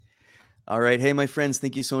All right. Hey, my friends,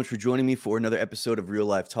 thank you so much for joining me for another episode of Real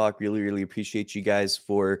Life Talk. Really appreciate you guys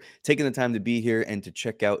for taking the time to be here and to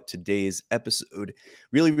check out today's episode.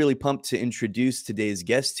 Really pumped to introduce today's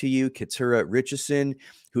guest to you, Keturah Richison,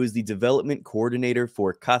 who is the development coordinator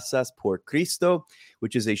for Casas por Cristo,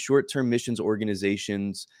 which is a short-term missions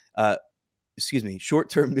organization,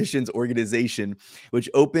 which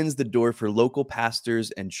opens the door for local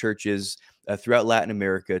pastors and churches throughout Latin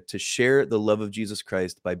America to share the love of Jesus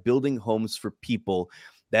Christ by building homes for people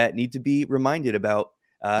that need to be reminded about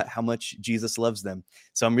how much Jesus loves them.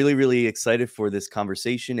 So I'm really excited for this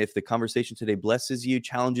conversation. If the conversation today blesses you,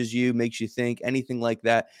 challenges you, makes you think, anything like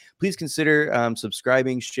that, please consider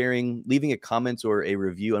subscribing, sharing, leaving a comment or a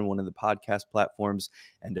review on one of the podcast platforms.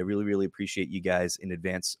 And I really appreciate you guys in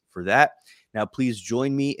advance for that. Now, please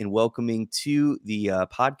join me in welcoming to the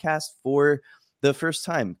podcast for the first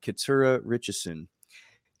time, Keturah Richison.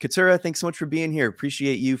 Keturah, thanks so much for being here.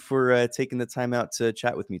 Appreciate you for taking the time out to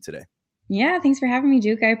chat with me today. Yeah, thanks for having me,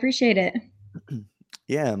 Duke. I appreciate it.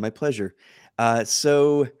 Yeah, my pleasure.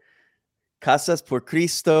 So Casas por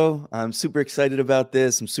Cristo. I'm super excited about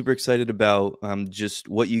this. I'm super excited about just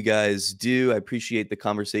what you guys do. I appreciate the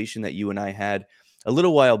conversation that you and I had a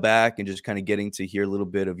little while back and just kind of getting to hear a little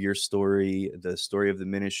bit of your story, the story of the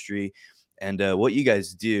ministry, and what you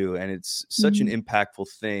guys do. And it's such an impactful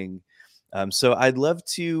thing. So I'd love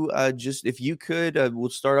to just, if you could, we'll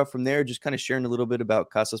start off from there, just kind of sharing a little bit about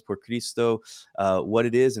Casas por Cristo, what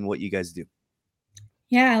it is and what you guys do.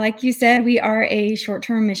 Yeah, like you said, we are a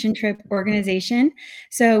short-term mission trip organization.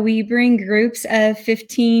 So we bring groups of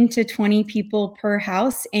 15 to 20 people per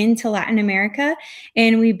house into Latin America,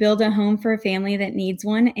 and we build a home for a family that needs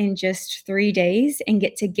one in just 3 days and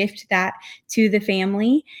get to gift that to the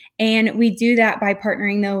family. And we do that by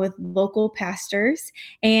partnering, though, with local pastors.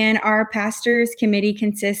 And our pastors committee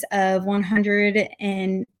consists of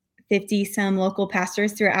 150 some local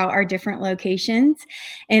pastors throughout our different locations.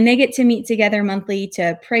 And they get to meet together monthly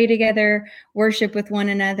to pray together, worship with one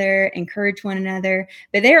another, encourage one another.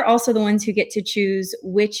 But they are also the ones who get to choose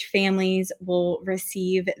which families will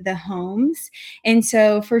receive the homes. And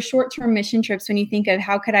so for short-term mission trips, when you think of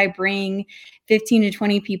how could I bring 15 to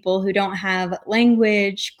 20 people who don't have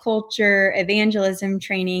language, culture, evangelism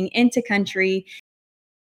training into country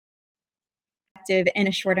in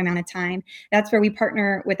a short amount of time. That's where we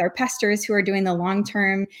partner with our pastors who are doing the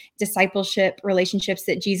long-term discipleship relationships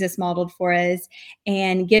that Jesus modeled for us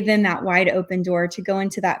and give them that wide open door to go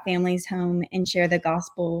into that family's home and share the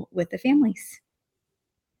gospel with the families.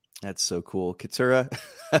 That's so cool. Keturah,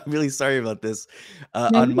 I'm really sorry about this. No,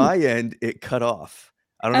 On my end, it cut off.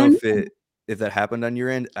 I don't know oh, if that happened on your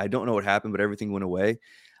end. I don't know what happened, but everything went away.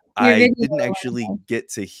 your I video. didn't actually get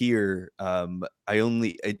to hear.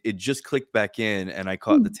 It just clicked back in, and I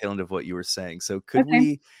caught the tail end of what you were saying. So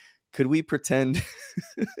Okay. could we pretend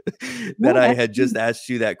Yeah, that I that's had just asked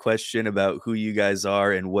you that question about who you guys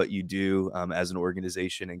are and what you do as an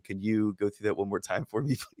organization? And can you go through that one more time for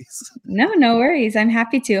me, please? no worries. I'm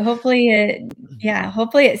happy to. Hopefully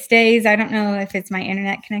it stays. I don't know if it's my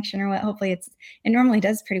internet connection or what. It normally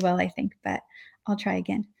does pretty well, I think, but I'll try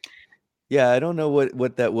again. Yeah, I don't know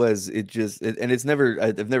what that was. And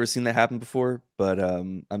I've never seen that happen before, but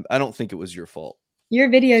I don't think it was your fault. Your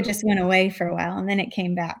video So just went away for a while and then it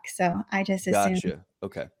came back. So I just assumed gotcha.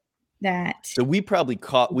 Okay. that So we probably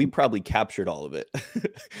captured all of it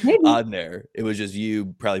maybe. on there. It was just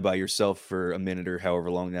you probably by yourself for a minute or however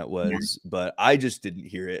long that Yeah. was, but I just didn't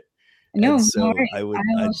hear it. No, And no so worries. I will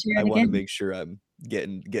share I it want to again. make sure I'm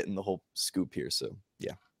getting the whole scoop here. So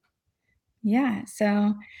yeah. Yeah.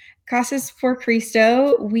 So Casas for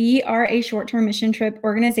Cristo, we are a short-term mission trip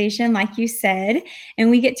organization, like you said, and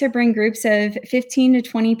we get to bring groups of 15 to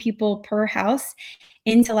 20 people per house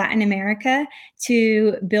into Latin America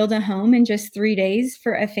to build a home in just 3 days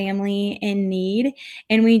for a family in need.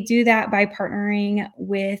 And we do that by partnering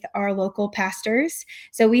with our local pastors.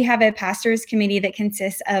 So we have a pastors committee that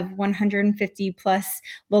consists of 150 plus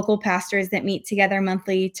local pastors that meet together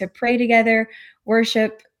monthly to pray together,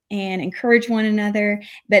 worship, and encourage one another.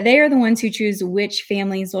 But they are the ones who choose which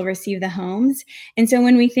families will receive the homes. And so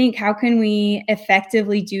when we think, how can we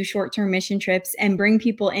effectively do short-term mission trips and bring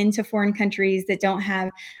people into foreign countries that don't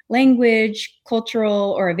have language,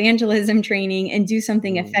 cultural, or evangelism training and do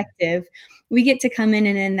something effective, we get to come in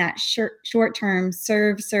and in that short term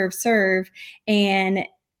serve. And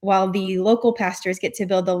while the local pastors get to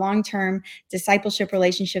build the long-term discipleship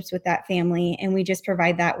relationships with that family, and we just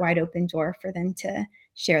provide that wide open door for them to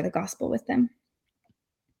share the gospel with them.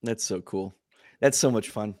 That's so cool. That's so much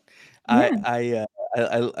fun. Yeah.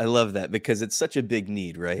 I love that because it's such a big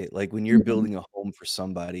need, right? Like when you're Mhm. building a home for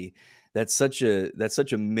somebody, that's such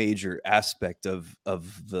a major aspect of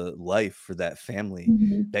the life for that family,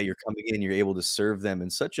 Mhm. that you're coming in, you're able to serve them in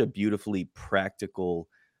such a beautifully practical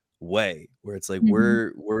way, where it's like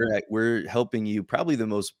Mhm. we're helping you, probably the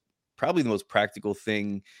most practical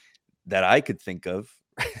thing that I could think of.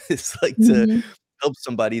 It's like to Mhm. help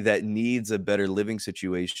somebody that needs a better living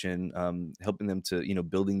situation, helping them to,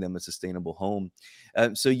 building them a sustainable home.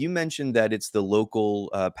 So you mentioned that it's the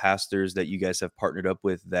local pastors that you guys have partnered up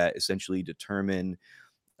with that essentially determine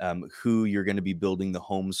who you're going to be building the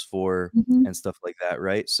homes for Mhm. and stuff like that,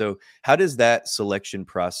 right? So how does that selection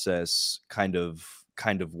process kind of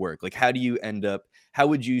work? Like, how do you end up? How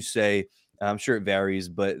would you say? I'm sure it varies,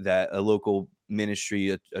 but that a local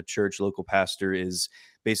ministry, a church, local pastor is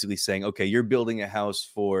basically saying, okay, you're building a house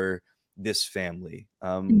for this family.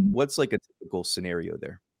 Mhm. What's like a typical scenario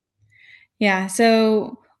there? Yeah,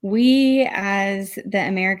 so we as the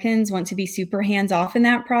Americans want to be super hands off in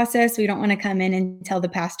that process. We don't want to come in and tell the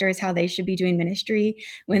pastors how they should be doing ministry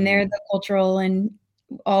when they're Mm, the cultural and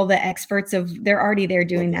all the experts of they're already there love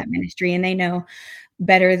doing that. that ministry and they know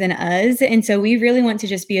better than us. And so we really want to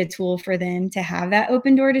just be a tool for them to have that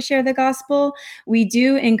open door to share the gospel. We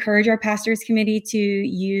do encourage our pastors committee to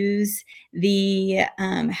use the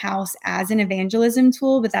house as an evangelism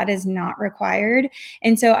tool, but that is not required.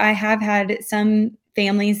 And so I have had some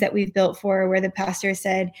families that we've built for where the pastor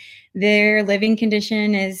said their living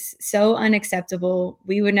condition is so unacceptable.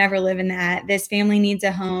 We would never live in that. This family needs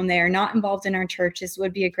a home. They are not involved in our church. This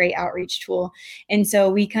would be a great outreach tool. And so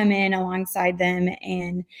we come in alongside them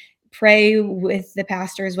and pray with the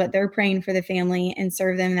pastors what they're praying for the family and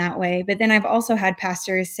serve them that way. But then I've also had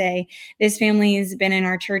pastors say, this family has been in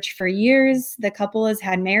our church for years. The couple has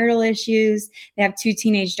had marital issues. They have two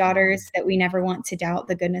teenage Mm, daughters that we never want to doubt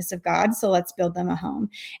the goodness of God. So let's build them a home.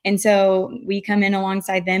 And so we come in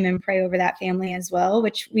alongside them and pray over that family as well,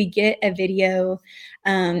 which we get a video.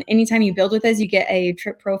 Anytime you build with us, you get a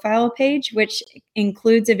trip profile page, which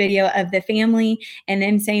includes a video of the family and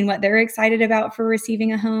them saying what they're excited about for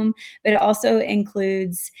receiving a home. But it also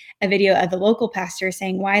includes a video of the local pastor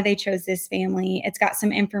saying why they chose this family. It's got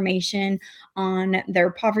some information on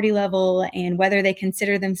their poverty level and whether they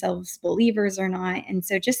consider themselves believers or not. And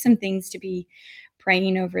so just some things to be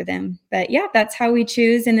praying over them. But yeah, that's how we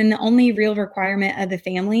choose. And then the only real requirement of the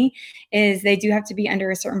family is they do have to be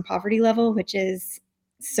under a certain poverty level, which is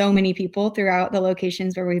so many people throughout the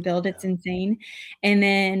locations where we build. It's yeah. insane. And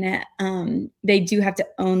then they do have to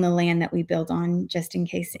own the land that we build on, just in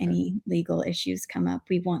case Okay. any legal issues come up.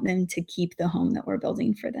 We want them to keep the home that we're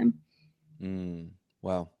building for them. Mm,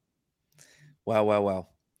 wow. Wow. Wow. Wow.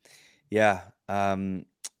 Yeah.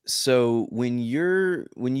 So when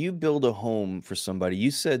you build a home for somebody,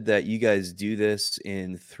 you said that you guys do this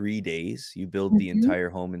in 3 days. You build the Mhm.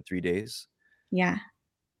 entire home in 3 days. Yeah.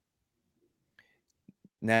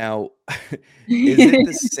 Now, is it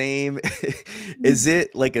the same? Is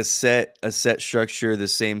it like a set structure, the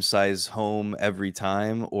same size home every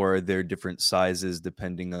time, or are there different sizes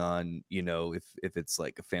depending on, if it's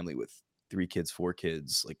like a family with 3 kids, 4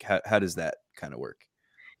 kids? Like how does that kind of work?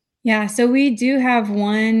 Yeah, so we do have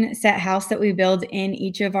one set house that we build in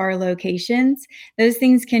each of our locations. Those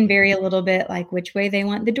things can Mhm. vary a little bit, like which way they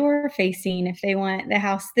want the door facing, if they want the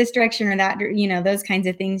house this direction or that, those kinds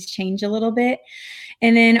of things change a little bit.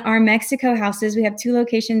 And then our Mexico houses, we have 2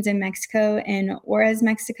 locations in Mexico, in Juarez,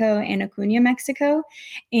 Mexico, and Acuña, Mexico.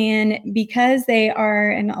 And because they are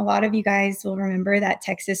and a lot of you guys will remember that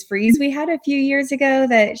Texas freeze we had a few years ago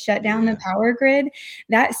that shut down the Yeah. power grid,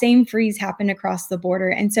 that same freeze happened across the border.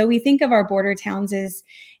 And so we think of our border towns as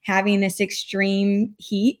having this extreme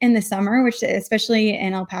heat in the summer, which especially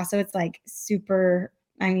in El Paso, it's like super,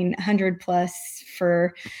 I mean, 100 plus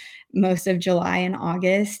for most of July and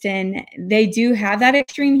August. And they do have that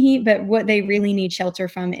extreme heat, but what they really need shelter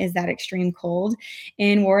from is that extreme cold.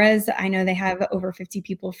 In Juarez, I know they have over 50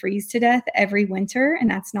 people freeze to death every winter, and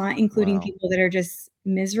that's not including Wow. people that are just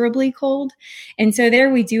miserably cold. And so there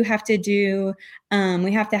we do have to do,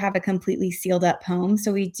 we have to have a completely sealed up home.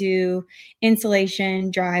 So we do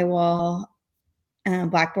insulation, drywall,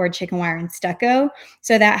 blackboard, chicken wire, and stucco.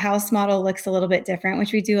 So that house model looks a little bit different,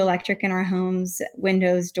 which we do electric in our homes,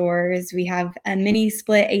 windows, doors. We have a mini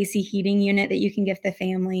split AC heating unit that you can gift the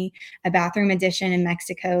family, a bathroom addition in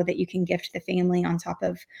Mexico that you can gift the family on top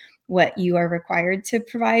of what you are required to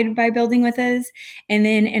provide by building with us. And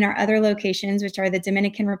then in our other locations, which are the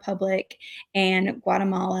Dominican Republic and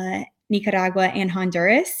Guatemala, Nicaragua and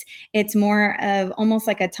Honduras. It's more of almost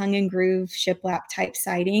like a tongue and groove shiplap type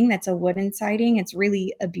siding. That's a wooden siding. It's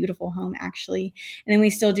really a beautiful home, actually. And then we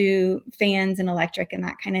still do fans and electric and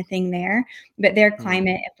that kind of thing there. But their Mm.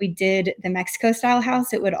 climate, if we did the Mexico style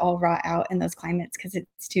house, it would all rot out in those climates because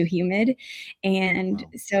it's too humid. And Wow.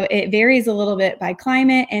 so it varies a little bit by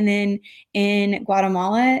climate. And then in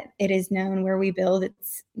Guatemala, it is known where we build.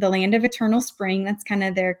 It's the land of eternal spring. That's kind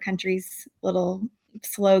of their country's little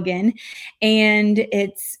slogan. And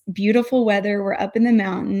it's beautiful weather. We're up in the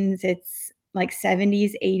mountains. It's like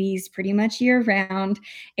 70s, 80s, pretty much year round.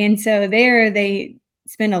 And so there they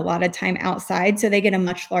spend a lot of time outside. So they get a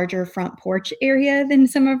much larger front porch area than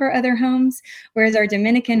some of our other homes. Whereas our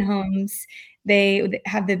Dominican homes, they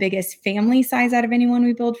have the biggest family size out of anyone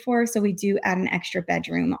we build for. So we do add an extra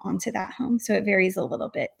bedroom onto that home. So it varies a little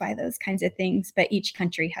bit by those kinds of things, but each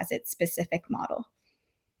country has its specific model.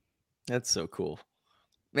 That's so cool.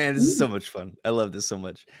 Man, this is so much fun. I love this so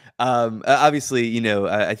much. Obviously,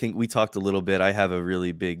 I think we talked a little bit. I have a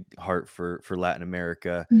really big heart for Latin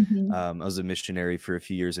America. Mhm. I was a missionary for a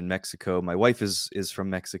few years in Mexico. My wife is from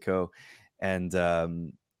Mexico, and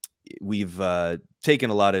we've taken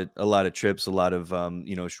a lot of trips, a lot of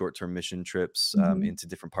short-term mission trips Mhm. into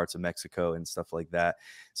different parts of Mexico and stuff like that.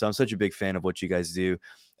 So I'm such a big fan of what you guys do,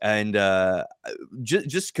 and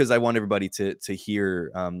just because I want everybody to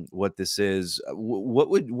hear what this is.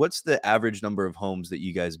 What's the average number of homes that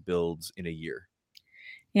you guys build in a year?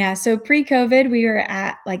 Yeah, so pre-COVID, we were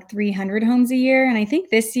at like 300 homes a year, and I think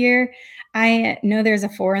this year, I know there's a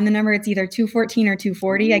 4 in the number, it's either 214 or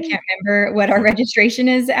 240, I Ooh. can't remember what our registration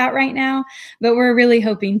is at right now, but we're really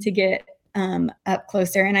hoping to get, up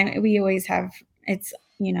closer, and we always have it's,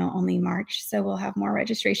 only March, so we'll have more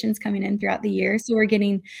registrations coming in throughout the year, so we're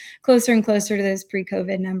getting closer and closer to those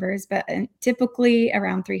pre-COVID numbers, but, typically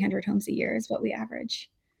around 300 homes a year is what we average.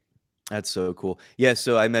 That's so cool. Yeah,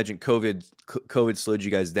 so I imagine COVID slowed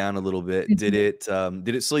you guys down a little bit. Did Mhm.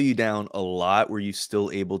 it slow you down a lot? Were you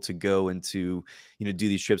still able to go and to, do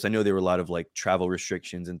these trips? I know there were a lot of like travel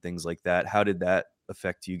restrictions and things like that. How did that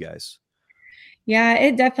affect you guys? Yeah,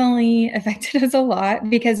 it definitely affected us a lot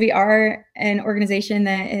because we are an organization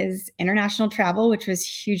that is international travel, which was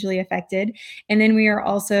hugely affected. And then we are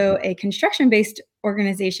also a construction based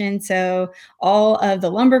organization. So all of the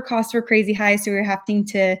lumber costs were crazy high. So we were having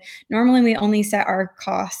to, normally, we only set our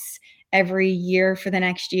costs every year for the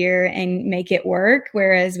next year and make it work.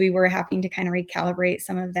 Whereas we were having to kind of recalibrate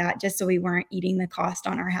some of that just so we weren't eating the cost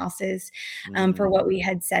on our houses for Mm, what we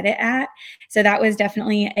had set it at. So that was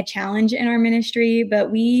definitely a challenge in our ministry,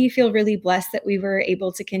 but we feel really blessed that we were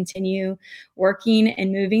able to continue working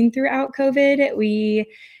and moving throughout COVID.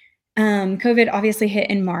 COVID obviously hit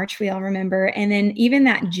in March, we all remember. And then even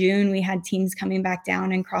that June, we had teams coming back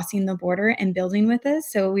down and crossing the border and building with us.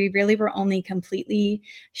 So we really were only completely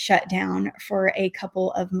shut down for a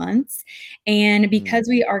couple of months. And mm, because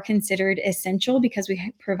we are considered essential, because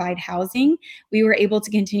we provide housing, we were able to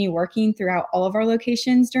continue working throughout all of our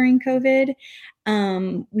locations during COVID.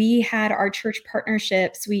 We had our church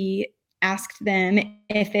partnerships. We asked them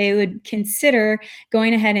if they would consider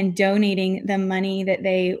going ahead and donating the money that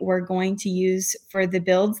they were going to use for the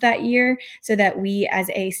builds that year so that we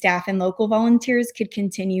as a staff and local volunteers could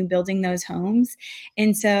continue building those homes.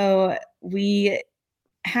 And so we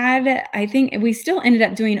had, I think we still ended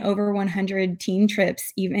up doing over 100 teen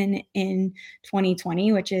trips even in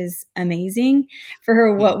 2020, which is amazing for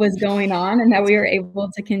mm. what was going on and that That's we were cool.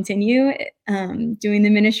 able to continue doing the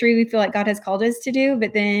ministry we feel like God has called us to do.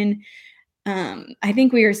 But then I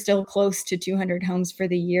think we are still close to 200 homes for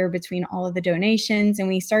the year between all of the donations. And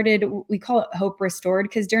we call it Hope Restored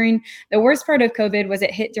because during the worst part of COVID was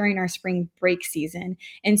it hit during our spring break season.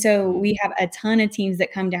 And so Mm, we have a ton of teams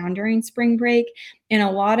that come down during spring break. And a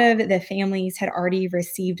lot of the families had already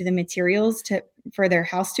received the materials for their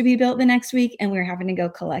house to be built the next week. And we were having to go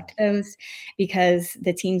collect those because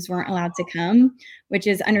the teams weren't allowed to come, which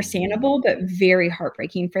is mhm. understandable, but very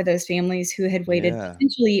heartbreaking for those families who had waited Yeah.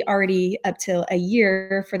 potentially already up till a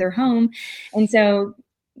year for their home. And so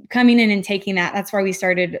coming in and taking that's why we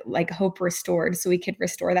started like Hope Restored, so we could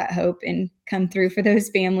restore that hope and come through for those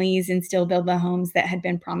families and still build the homes that had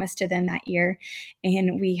been promised to them that year.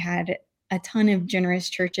 And we had a ton of generous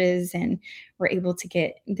churches and were able to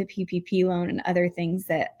get the PPP loan and other things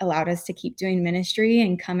that allowed us to keep doing ministry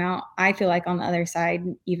and come out, I feel like, on the other side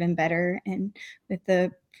even better, and with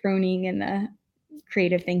the pruning and the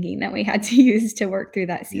creative thinking that we had to use to work through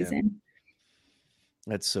that Yeah. season.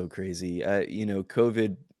 That's so crazy. The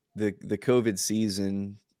COVID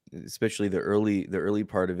season, especially the early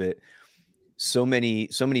part of it, so many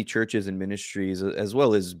churches and ministries, as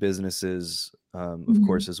well as businesses, of Mhm.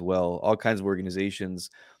 course, as well, all kinds of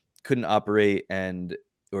organizations couldn't operate and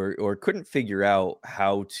or couldn't figure out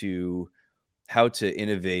how to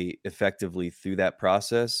innovate effectively through that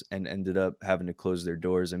process, and ended up having to close their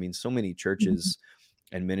doors. I mean, so many Mhm. churches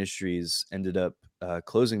and ministries ended up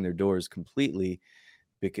closing their doors completely.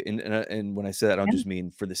 And when I say that, I don't Yeah. just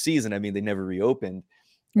mean for the season. I mean, they never reopened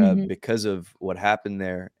Mhm. because of what happened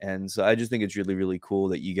there. And so I just think it's really, really cool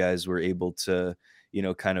that you guys were able to,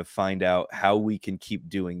 kind of find out how we can keep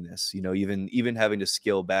doing this, even having to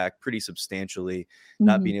scale back pretty substantially,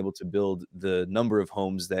 not Mhm. being able to build the number of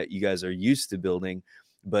homes that you guys are used to building,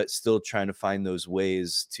 but still trying to find those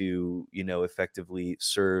ways to, effectively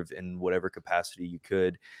serve in whatever capacity you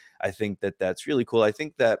could. I think that that's really cool. I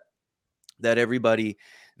think that everybody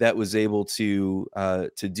that was able to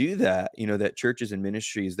do that, that churches and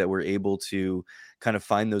ministries that were able to kind of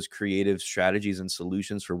find those creative strategies and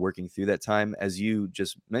solutions for working through that time, as you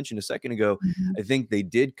just mentioned a second ago, Mhm. I think they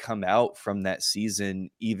did come out from that season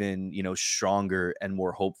even, stronger and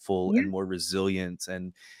more hopeful Yeah. and more resilient,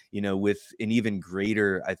 and with an even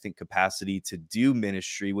greater, I think, capacity to do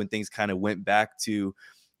ministry when things kind of went back to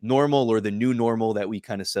normal, or the new normal that we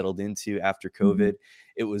kind of settled into after Mhm. COVID.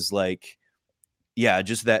 It was like, yeah,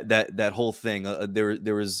 just that whole thing.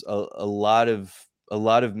 There was a lot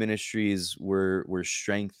of ministries were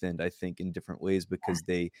strengthened, I think, in different ways, because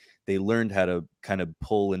they learned how to kind of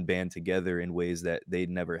pull and band together in ways that they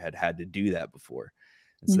never had to do that before,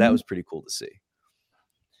 and so that Mhm. was pretty cool to see.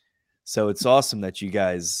 So it's awesome that you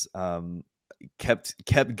guys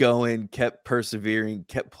kept going, kept persevering,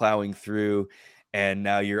 kept plowing through, and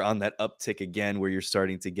now you're on that uptick again, where you're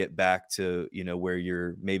starting to get back to, where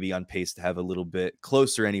you're maybe on pace to have a little bit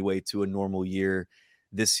closer anyway to a normal year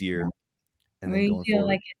this Yeah. year, and then We going feel forward.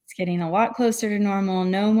 like it's getting a lot closer to normal,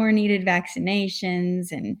 no more needed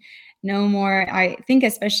vaccinations and no more. I think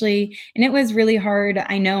especially, and it was really hard,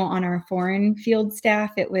 I know, on our foreign field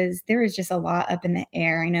staff, there was just a lot up in the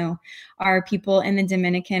air. I know our people in the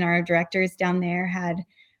Dominican, our directors down there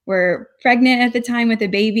were pregnant at the time with a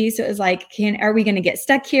baby. So it was like, are we going to get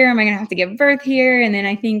stuck here? Am I going to have to give birth here? And then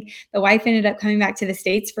I think the wife ended up coming back to the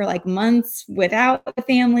States for like months without the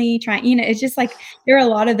family trying, it's just like, there are a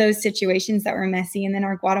lot of those situations that were messy. And then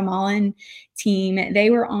our Guatemalan team, they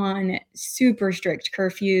were on super strict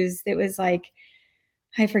curfews. It was like,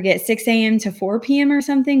 I forget, 6 a.m. to 4 p.m. or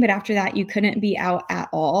something, but after that, you couldn't be out at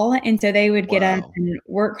all. And so they would get up Wow. and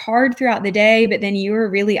work hard throughout the day, but then you were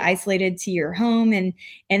really isolated to your home. And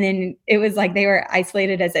then it was like they were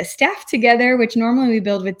isolated as a staff together, which normally we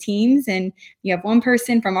build with teams. And you have one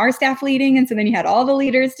person from our staff leading. And so then you had all the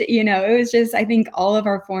leaders it was just, I think all of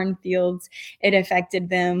our foreign fields, it affected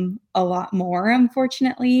them a lot more,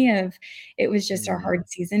 unfortunately, it was just a Mm, hard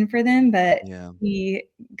season for them. But yeah. we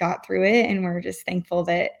got through it, and we're just thankful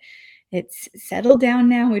that it's settled down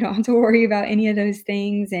now. We don't have to worry about any of those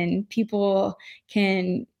things, and people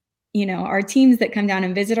can, our teams that come down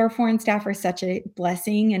and visit our foreign staff are such a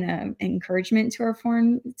blessing and an encouragement to our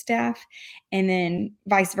foreign staff. And then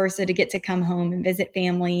vice versa, to get to come home and visit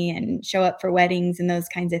family and show up for weddings and those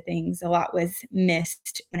kinds of things. A lot was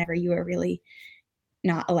missed whenever you were really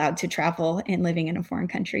not allowed to travel and living in a foreign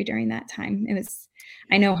country during that time. It was,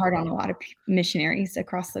 I know, Yeah. hard on a lot of missionaries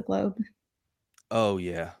across the globe. Oh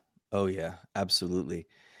yeah. Oh yeah. Absolutely.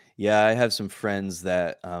 Yeah, I have some friends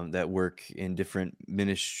that work in different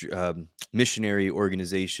missionary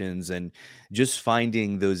organizations, and just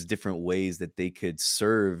finding those different ways that they could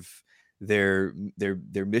serve their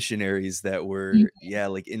missionaries that Mhm. were, yeah,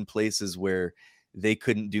 like in places where they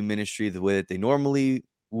couldn't do ministry the way that they normally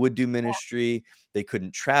would do ministry. They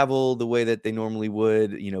couldn't travel the way that they normally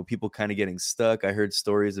would. People kind of getting stuck. I heard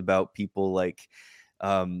stories about people like,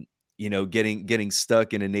 um, getting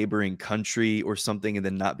stuck in a neighboring country or something, and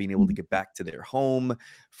then not being able to Mhm. get back to their home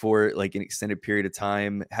for like an extended period of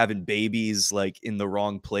time, having babies like in the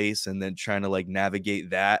wrong place, and then trying to like navigate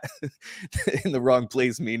that in the wrong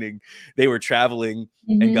place, meaning they were traveling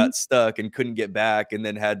and Mhm. got stuck and couldn't get back, and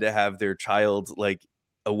then had to have their child like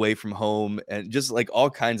away from home, and just like all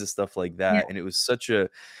kinds of stuff like Yeah. that. And it was such a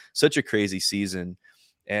crazy season.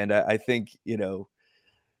 And I think,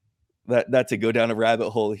 that not to go down a rabbit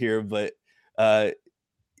hole here, but uh,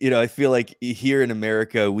 I feel like here in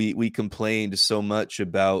America, we complained so much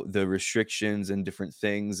about the restrictions and different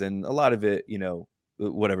things, and a lot of it,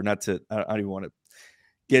 whatever. Not to, I don't even want to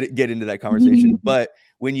get into that conversation, Mhm. but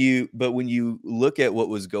when you look at what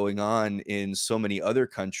was going on in so many other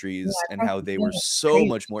Yeah, countries, and across how the they were globe, it's so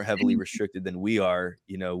crazy. much more heavily restricted than we are,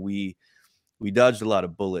 we dodged a lot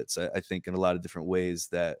of bullets, I think, in a lot of different ways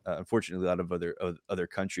that, unfortunately, a lot of other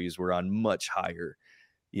countries were on much higher,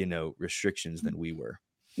 restrictions than we were.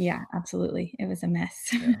 Yeah, absolutely. It was a mess.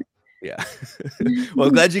 Yeah. Yeah. Well,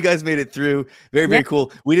 I'm glad you guys made it through. Very, Yeah, very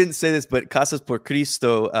cool. We didn't say this, but Casas por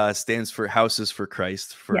Cristo stands for Houses for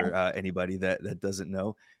Christ, for yes. anybody that doesn't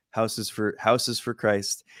know. Houses for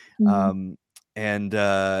Christ. Mhm. Um, and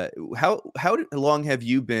how long have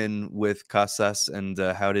you been with Casas, and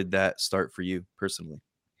how did that start for you personally?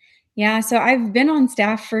 Yeah, so I've been on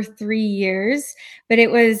staff for 3 years, but it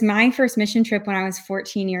was my first mission trip when I was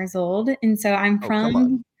 14 years old, and so I'm Oh, come on.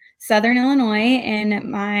 from Southern Illinois, and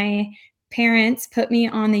my parents put me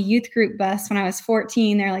on the youth group bus when I was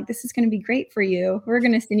 14. They're like, "This is gonna be great for you. We're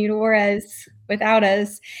gonna send you to Juarez without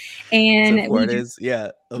us." So And we Juarez,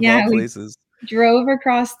 yeah, of all yeah, we places. drove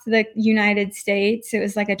across the United States. It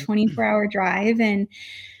was like a 24-hour drive and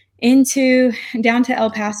into down to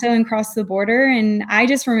El Paso and cross the border, and I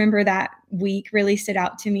just remember that week really stood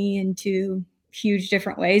out to me in 2 huge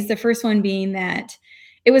different ways. The first one being that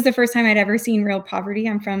it was the first time I'd ever seen real poverty.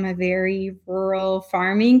 I'm from a very rural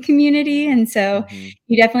farming community, and so Hmm.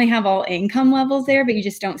 you definitely have all income levels there, but you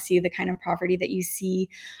just don't see the kind of poverty that you see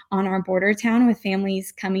on our border town with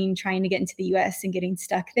families coming trying to get into the US and getting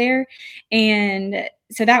stuck there. And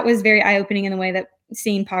so that was very eye-opening in the way that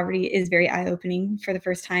seeing poverty is very eye-opening for the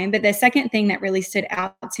first time. But the second thing that really stood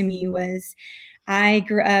out to me was I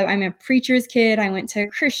grew up, I'm a preacher's kid. I went to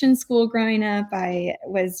Christian school growing up. I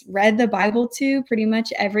was read the Bible to pretty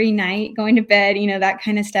much every night going to bed, that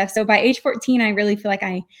kind of stuff. So by age 14, I really feel like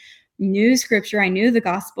I knew scripture, I knew the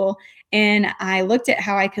gospel, and I looked at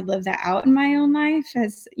how I could live that out in my own life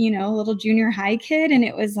as, a little junior high kid. And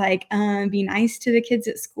it was like, be nice to the kids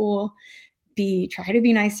at school, try to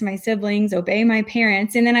be nice to my siblings, obey my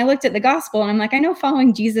parents. And then I looked at the gospel and I'm like, I know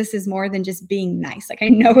following Jesus is more than just being nice. Like I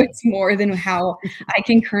know it's more than how I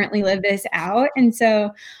can currently live this out. And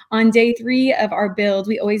so on day 3 of our build,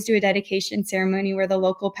 we always do a dedication ceremony where the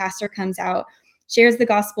local pastor comes out, shares the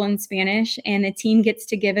gospel in Spanish, and the team gets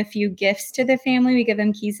to give a few gifts to the family. We give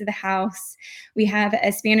them keys to the house. We have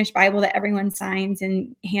a Spanish Bible that everyone signs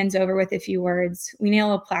and hands over with a few words. We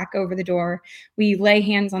nail a plaque over the door. We lay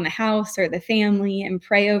hands on the house or the family and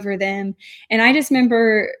pray over them. And I just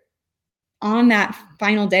remember on that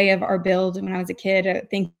final day of our build when I was a kid,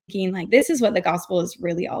 thinking like, this is what the gospel is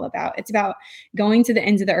really all about. It's about going to the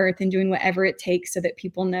ends of the earth and doing whatever it takes so that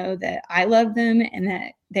people know that I love them and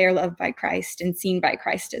that they're loved by Christ and seen by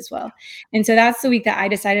Christ as well. And so that's the week that I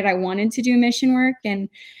decided I wanted to do mission work, and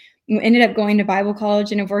ended up going to Bible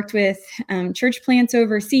college and have worked with church plants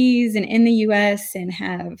overseas and in the US, and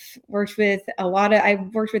have worked with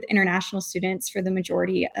I've worked with international students for the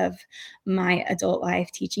majority of my adult life,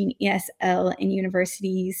 teaching ESL in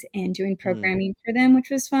universities and doing Mm, programming for them, which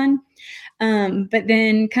was fun. But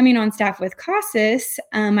then coming on staff with Casas,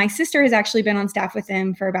 my sister has actually been on staff with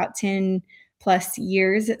them for about 10 plus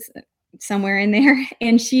years. It's somewhere in there.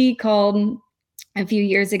 And she called a few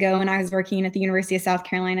years ago when I was working at the University of South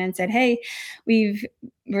Carolina and said, "Hey,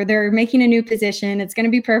 they're making a new position. It's going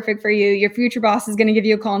to be perfect for you. Your future boss is going to give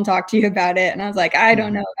you a call and talk to you about it." And I was like, "I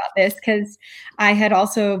don't know mhm. about this," because I had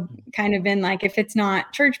also kind of been like, if it's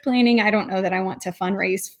not church planning, I don't know that I want to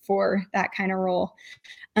fundraise for that kind of role.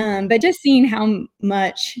 Right. But just seeing how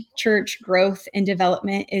much church growth and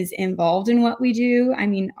development is involved in what we do. I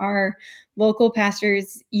mean, our local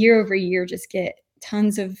pastors year over year just get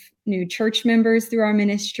tons of new church members through our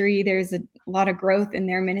ministry. There's a lot of growth in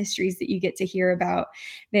their ministries that you get to hear about.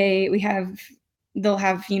 They'll have,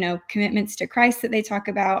 commitments to Christ that they talk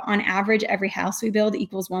about. On average, every house we build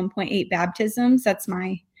equals 1.8 baptisms. That's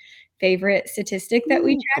my favorite statistic that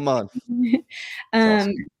we Woo, come on. track. It's um,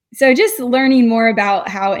 awesome. so just learning more about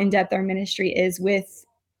how in-depth our ministry is with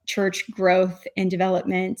church growth and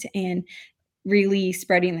development and really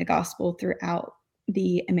spreading the gospel throughout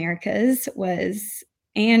the Americas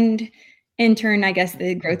and in turn, I guess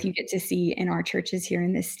the growth you get to see in our churches here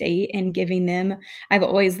in this state and giving them. I've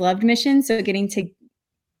always loved missions, so getting to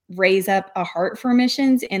raise up a heart for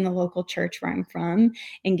missions in the local church where I'm from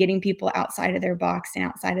and getting people outside of their box and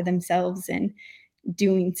outside of themselves and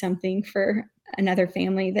doing something for another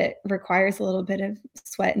family that requires a little bit of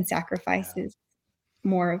sweat and sacrifice Yeah. is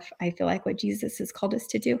more of, I feel like, what Jesus has called us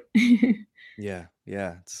to do. Yeah,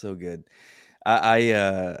 yeah, it's so good.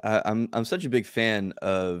 I'm such a big fan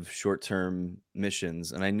of short-term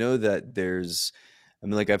missions, and I know that I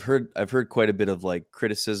mean, like I've heard quite a bit of like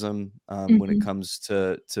criticism when it Mhm. comes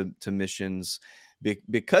to missions,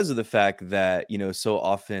 because of the fact that so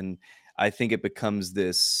often I think it becomes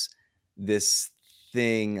this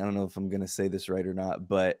thing. I don't know if I'm gonna say this right or not,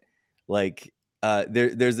 but like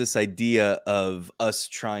there's this idea of us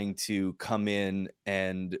trying to come in,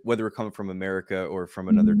 and whether we're coming from America or from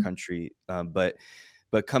another Mhm. country, but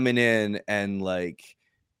coming in and like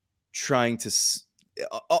trying to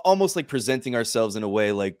almost like presenting ourselves in a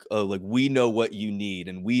way like, oh, like we know what you need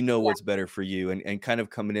and we know Yeah. what's better for you, and kind of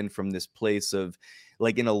coming in from this place of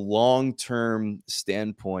like, in a long term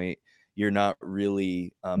standpoint, you're not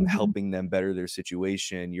really Mhm. helping them better their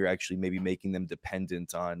situation. You're actually maybe making them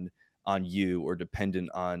dependent on you, or dependent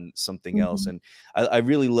on something else. Mhm. And I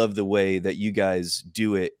really love the way that you guys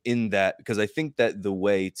do it, in that, because I think that the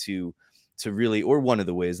way to really, or one of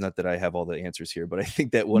the ways, not that I have all the answers here, but I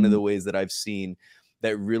think that one of Mhm. the ways that I've seen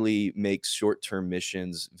that really makes short-term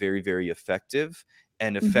missions very, very effective,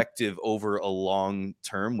 and Mhm. effective over a long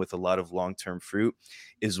term with a lot of long-term fruit,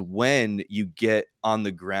 is when you get on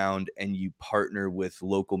the ground and you partner with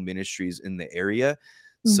local ministries in the area,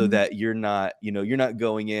 so Mhm. that you're not, you're not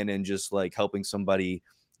going in and just like helping somebody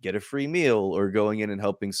get a free meal, or going in and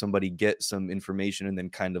helping somebody get some information and then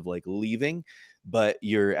kind of like leaving, but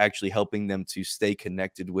you're actually helping them to stay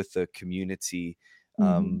connected with the community,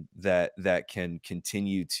 Mhm. that can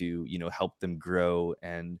continue to, help them grow.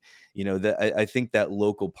 And that I think that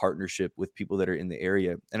local partnership with people that are in the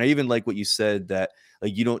area. And I even like what you said, that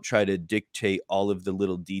like you don't try to dictate all of the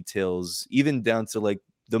little details, even down to like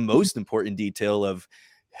the Mhm. most important detail of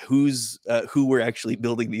who we're actually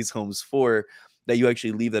building these homes for, that you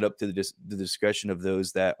actually leave that up to the discretion of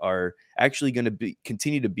those that are actually going to be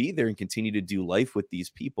continue to be there and continue to do life with these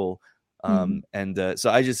people. Mhm. And so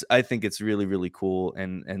I think it's really, really cool.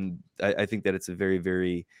 And I think that it's a very,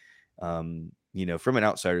 very, from an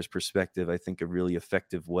outsider's perspective, I think a really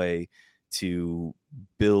effective way to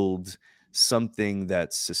build something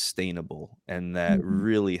that's sustainable and that Mhm.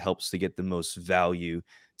 really helps to get the most value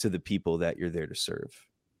to the people that you're there to serve.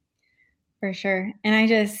 For sure. And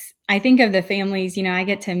I think of the families, I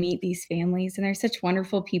get to meet these families and they're such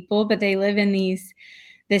wonderful people, but they live in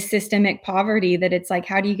this systemic poverty that it's like,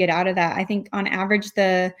 how do you get out of that? I think on average,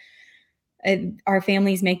 our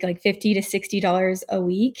families make like $50 to $60 a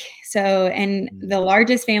week. So, and the Mm.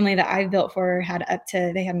 largest family that I've built for had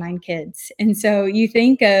they have 9 kids. And so you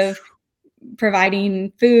think of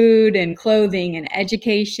providing food and clothing and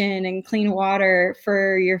education and clean water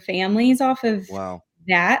for your families off of Wow.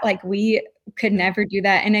 that. Like, we could Yeah. never do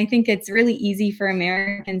that. And I think it's really easy for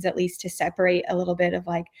Americans, at least, to separate a little bit of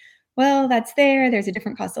like, well, that's there's a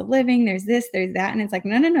different cost of living, there's this, there's that. And it's like,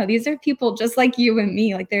 no, no, no, these are people just like you and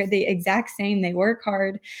me. Like, they're the exact same. They work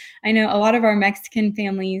hard. I know a lot of our Mexican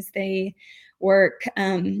families, they work,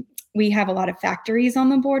 we have a lot of factories on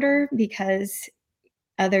the border because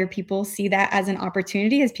other people see that as an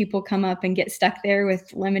opportunity, as people come up and get stuck there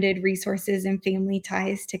with limited resources and family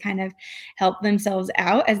ties to kind of help themselves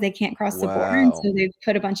out as they can't cross the border. And so Wow. they've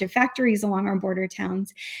put a bunch of factories along our border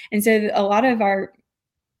towns. And so a lot of our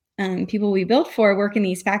people we build for work in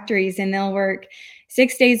these factories, and they'll work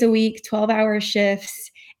 6 days a week, 12-hour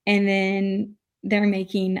shifts, and then they're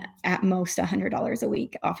making at most $100 a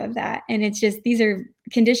week off of that. And it's just, these are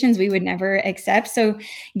conditions we would never accept. So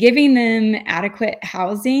giving them adequate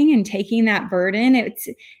housing and taking that burden, it's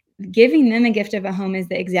giving them a gift of a home is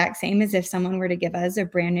the exact same as if someone were to give us a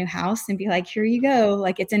brand new house and be like, here you go.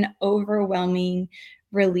 Like, it's an overwhelming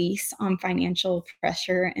release on financial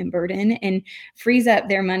pressure and burden, and frees up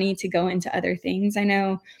their money to go into other things. I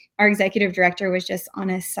know our executive director was just on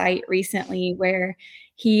a site recently where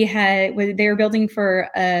they were building for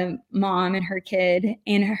a mom and her kid,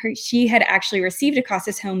 and she had actually received a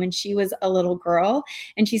Casas home when she was a little girl.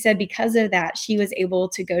 And she said because of that, she was able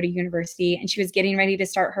to go to university, and she was getting ready to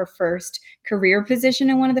start her first career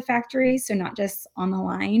position in one of the factories. So not just on the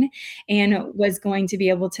line, and was going to be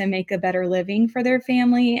able to make a better living for their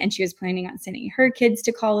family. And she was planning on sending her kids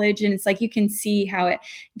to college. And it's like, you can see how it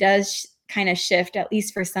does kind of shift, at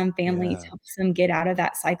least for some families, Yeah. helps them get out of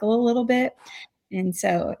that cycle a little bit. And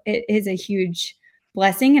so it is a huge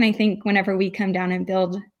blessing. And I think whenever we come down and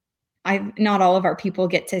build, I not all of our people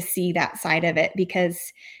get to see that side of it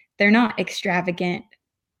because they're not extravagant,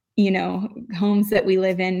 homes that we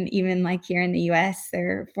live in, even like here in the US.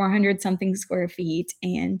 They're 400 something square feet,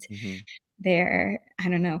 and Mhm. I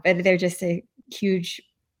don't know, but they're just a huge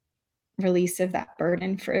release of that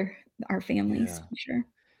burden for our families, Yeah. for sure.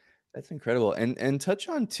 That's incredible. And touch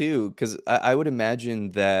on too, because I would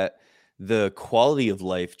imagine that the quality of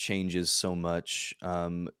life changes so much,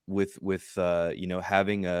 with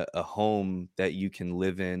having a home that you can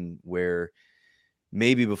live in, where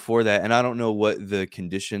maybe before that, and I don't know what the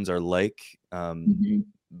conditions are like, Mhm.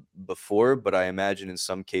 before, but I imagine in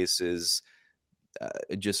some cases,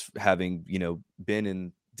 just having been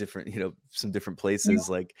in different, some different Yeah. places,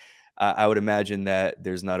 like I would imagine that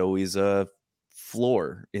there's not always a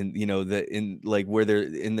floor in, in like where they're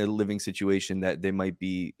in their living situation, that it might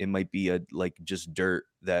be a like just dirt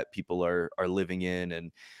that people are living in,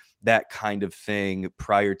 and that kind of thing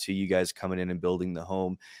prior to you guys coming in and building the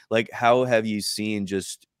home. Like, how have you seen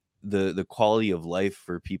just the quality of life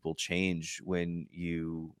for people change when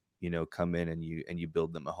come in and you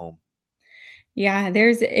build them a home? Yeah,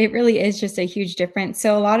 it really is just a huge difference.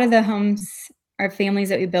 So a lot of the homes or families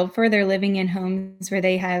that we build for, they're living in homes where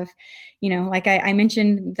they have, like I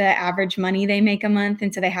mentioned, the average money they make a month.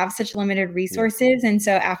 And so they have such limited Yeah. resources. And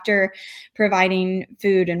so after providing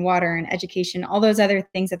food and water and education, all those other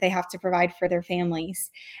things that they have to provide for their families,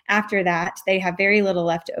 after that, they have very little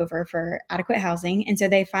left over for adequate housing. And so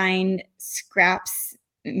they find scraps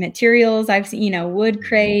materials. I've seen, wood Mhm.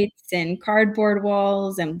 crates and cardboard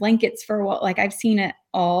walls and blankets for wall. Like I've seen it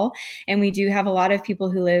all. And we do have a lot of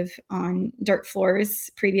people who live on dirt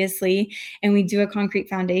floors previously, and we do a concrete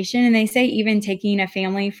foundation. And they say even taking a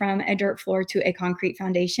family from a dirt floor to a concrete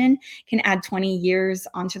foundation can add 20 years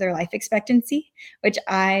onto their life expectancy, which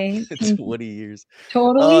I can 20 years.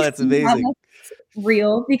 Oh, totally that's see how amazing. that's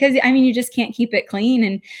real, because I mean, you just can't keep it clean.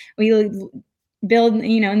 And we build,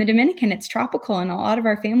 in the Dominican, it's tropical, and a lot of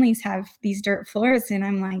our families have these dirt floors. And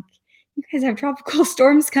I'm like, you guys have tropical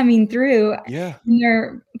storms coming through, Yeah. and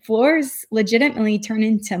their floors legitimately turn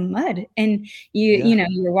into mud. And Yeah.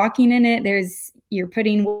 you're walking in it, you're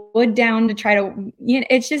putting wood down to try to,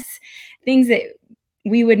 it's just things that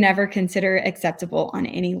we would never consider acceptable on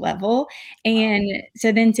any level. Wow. And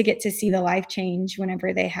so then to get to see the life change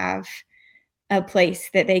whenever they have a place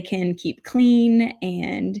that they can keep clean,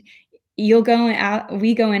 and you'll go out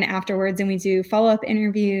we go in afterwards and we do follow-up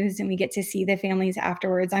interviews, and we get to see the families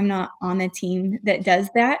afterwards. I'm not on the team that does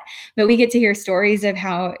that, but we get to hear stories of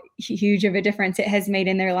how huge of a difference it has made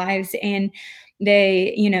in their lives. And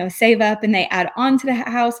they, save up and they add on to the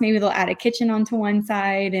house. Maybe they'll add a kitchen onto one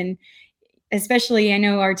side. And especially, I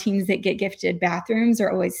know our teams that get gifted bathrooms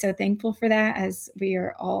are always so thankful for that, as we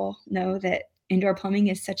are all know that indoor plumbing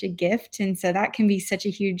is such a gift. And so that can be such a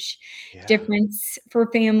huge Yeah, difference for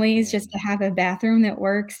families, just man. to have a bathroom that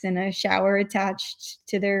works and a shower attached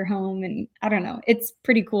to their home. And I don't know, it's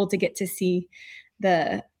pretty cool to get to see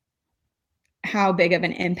the how big of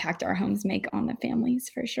an impact our homes make on the families,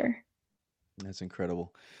 for sure. That's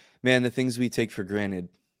incredible. Man, the things we take for granted,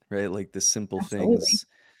 right? Like the simple Absolutely. things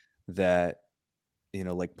that,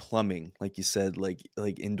 like plumbing, like you said, like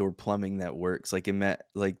indoor plumbing that works. Like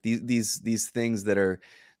like these things that are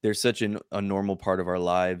they're such a normal part of our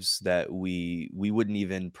lives that we wouldn't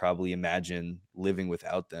even probably imagine living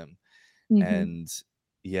without them. Mhm. And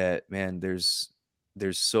yet, man, there's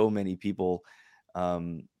so many people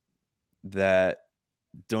um that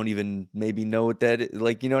don't even maybe know what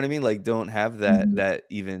like, you know what I mean? Like, don't have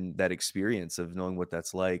Mhm. that experience of knowing what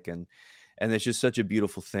that's like, and it's just such a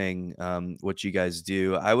beautiful thing, what you guys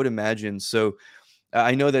do. I would imagine. So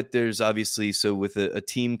I know that there's obviously, so with a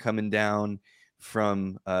team coming down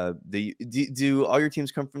from do all your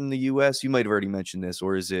teams come from the US? You might have already mentioned this,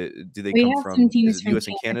 or do they We come have some from, is teams it from US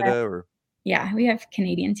and Canada. Canada, or? Yeah, we have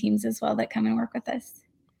Canadian teams as well that come and work with us.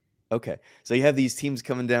 Okay. So you have these teams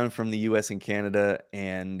coming down from the US and Canada,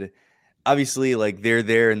 and obviously, like, they're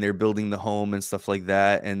there and they're building the home and stuff like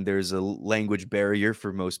that, and there's a language barrier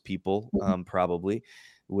for most people, probably,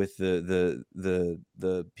 with the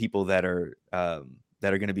people that are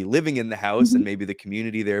going to be living in the house, and Mhm. maybe the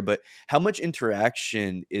community there. But how much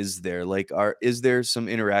interaction is there? Like, is there some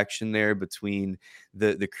interaction there between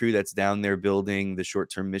the crew that's down there building the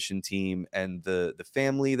short-term mission team, and the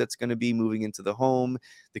family that's going to be moving into the home,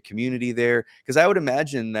 the community there? Because I would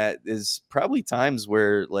imagine that is probably times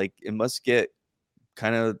where, like, it must get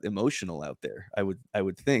kind of emotional out there. I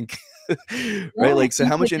would think. Right? Yeah, Like, so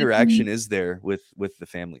how people much interaction definitely. is there with the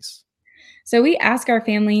families? So we ask our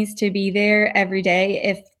families to be there every day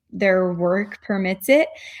if their work permits it,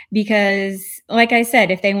 because like I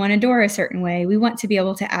said, if they want a door a certain way, we want to be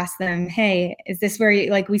able to ask them, "Hey, is this where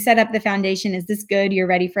you like we set up the foundation? Is this good? You're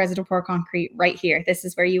ready for us to pour concrete right here. This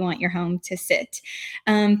is where you want your home to sit."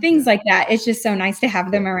 Things Yeah. like that. It's just so nice to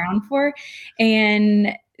have them Cool. around for.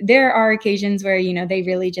 And there are occasions where, they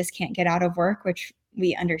really just can't get out of work, which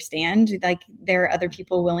we understand. Like, there are other Mhm.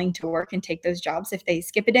 people willing to work and take those jobs if they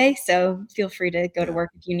skip a day. So feel free to go to Yeah.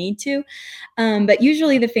 work if you need to. But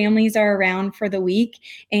usually Yeah. the families are around for the week,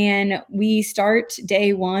 and we start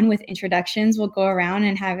day one with introductions. We'll go around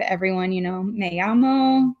and have everyone, me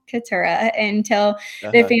llamo Keturah, and tell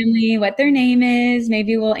the Uh-huh. family what their name is.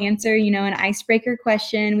 Maybe we'll answer, an icebreaker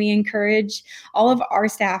question. We encourage all of our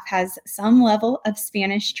staff has some level of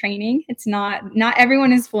Spanish training. It's not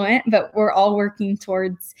everyone is fluent, but we're all working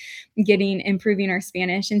towards improving our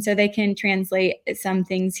Spanish. And so they can translate some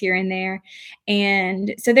things here and there.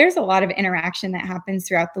 And so there's a lot of interaction that happens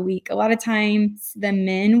throughout the week. A lot of times the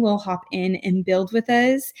men will hop in and build with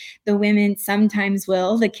us. The women sometimes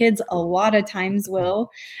will. The kids a lot of times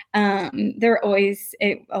will. They're always,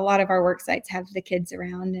 a lot of our work sites have the kids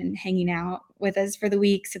around and hanging out with us for the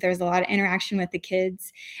week. So there's a lot of interaction with the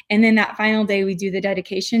kids. And then that final day, we do the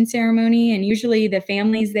dedication ceremony. And usually the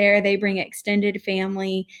families there, they bring extended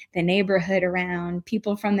family, the neighborhood around,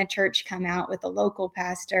 people from the church come out with a local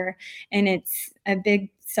pastor. And it's a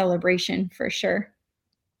big celebration for sure.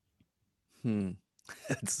 Hmm.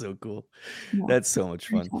 That's so cool. Yeah, That's so much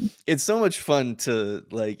very fun. fun. It's so much fun to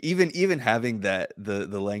like even having that the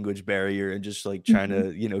language barrier and just like trying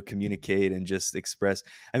Mhm. to, communicate and just express.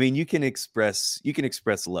 I mean, you can express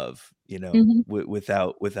love, Mhm.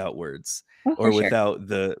 without words Oh, for or sure.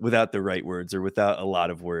 without the right words or without a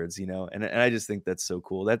lot of words, and I just think that's so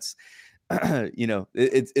cool. That's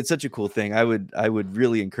it's such a cool thing. I would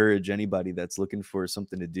really encourage anybody that's looking for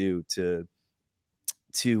something to do to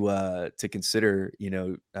consider,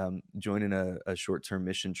 joining a short-term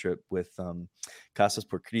mission trip with Casas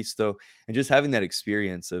por Cristo and just having that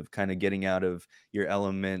experience of kind of getting out of your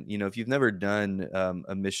element. If you've never done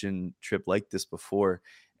a mission trip like this before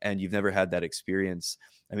and you've never had that experience,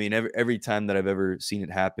 I mean, every time that I've ever seen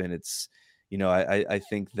it happen, it's I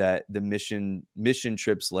think that the mission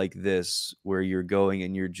trips like this where you're going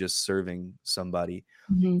and you're just serving somebody,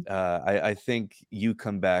 Mhm. I think you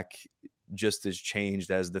come back just as changed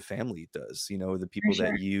as the family does, the For people that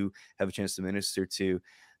sure. you have a chance to minister to.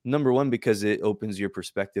 Number one, because it opens your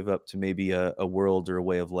perspective up to maybe a world or a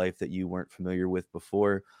way of life that you weren't familiar with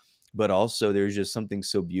before. But also, there's just something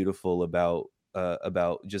so beautiful about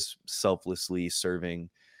just selflessly serving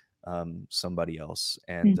somebody else,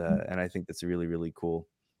 Mhm. and I think that's a really really cool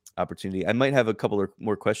opportunity. I might have a couple of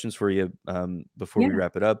more questions for you before we Yeah.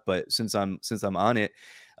 wrap it up, but since I'm on it,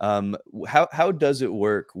 how does it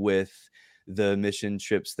work with the mission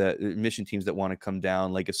teams that want to come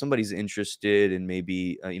down? Like if somebody's interested in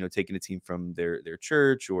maybe taking a team from their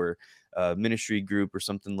church or ministry group or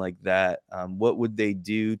something like that, what would they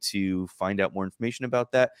do to find out more information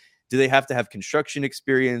about that? Do they have to have construction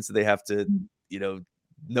experience? Do they have to you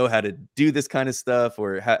know how to do this kind of stuff,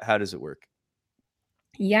 or how does it work?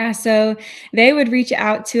 Yeah, so they would reach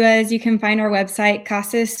out to us. You can find our website,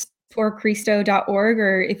 casasforcristo.org,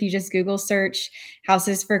 or if you just Google search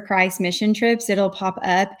Houses for Christ mission trips, it'll pop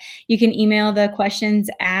up. You can email the questions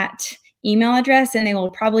at email address and they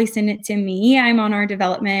will probably send it to me. I'm on our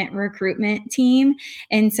development recruitment team.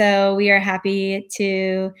 And so we are happy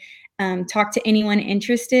to talk to anyone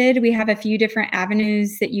interested. We have a few different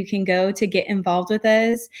avenues that you can go to get involved with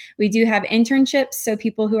us. We do have internships, so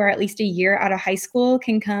people who are at least a year out of high school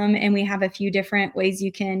can come, and we have a few different ways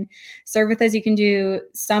you can serve with us. You can do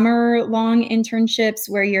summer-long internships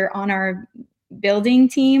where you're on our building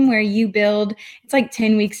team where you build. It's like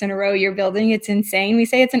 10 weeks in a row you're building. It's insane. We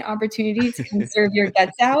say it's an opportunity to come serve your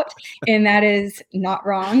guts out, and that is not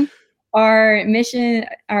wrong. Our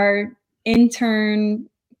intern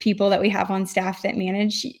people that we have on staff that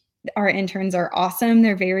manage our interns are awesome.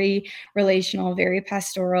 They're very relational, very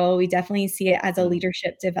pastoral. We definitely see it as a Mm,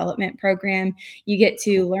 leadership development program. You get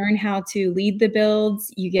to cool. learn how to lead the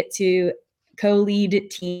builds. You get to co-lead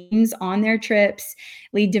teams on their trips,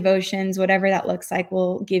 lead devotions, whatever that looks like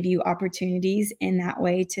will give you opportunities in that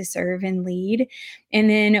way to serve and lead. And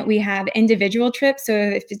then we have individual trips. So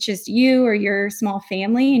if it's just you or your small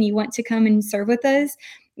family and you want to come and serve with us,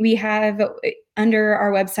 we have under our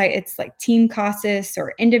website, it's like team Casas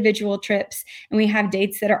or individual trips. And we have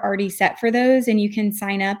dates that are already set for those. And you can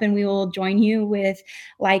sign up and we will join you with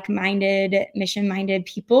like-minded, mission-minded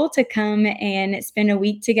people to come and spend a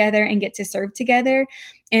week together and get to serve together.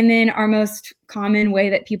 And then our most common way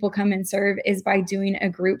that people come and serve is by doing a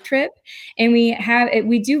group trip. And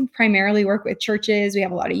we do primarily work with churches. We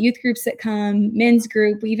have a lot of youth groups that come, men's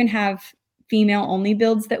group. We even have female only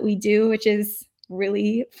builds that we do, which is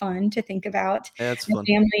really fun to think about. That's A fun.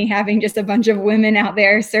 family having just a bunch of women out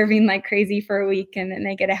there serving like crazy for a week, and then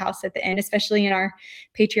they get a house at the end, especially in our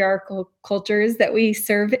patriarchal cultures that we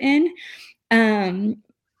serve in. Um,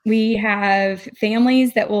 we have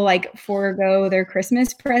families that will like forego their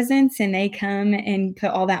Christmas presents and they come and put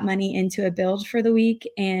all that money into a build for the week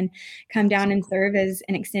and come That's down so and cool. serve as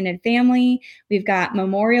an extended family. We've got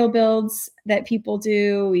memorial builds that people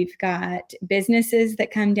do. We've got businesses that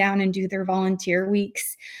come down and do their volunteer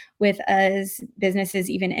weeks with us, businesses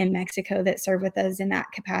even in Mexico that serve with us in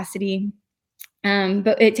that capacity.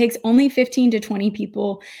 But it takes only 15 to 20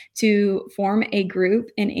 people to form a group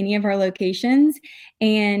in any of our locations.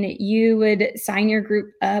 And you would sign your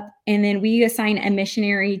group up, and then we assign a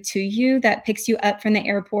missionary to you that picks you up from the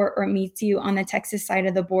airport or meets you on the Texas side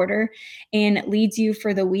of the border and leads you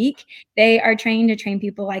for the week. They are trained to train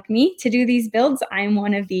people like me to do these builds. I'm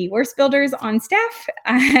one of the worst builders on staff.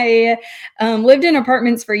 I lived in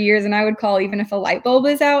apartments for years, and I would call even if a light bulb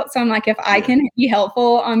is out. So I'm like, if I Yeah. can be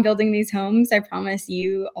helpful on building these homes, I promise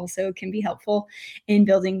you also can be helpful in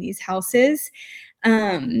building these houses.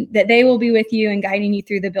 That they will be with you and guiding you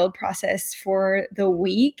through the build process for the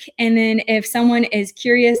week. And then if someone is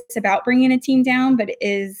curious about bringing a team down, but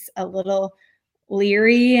is a little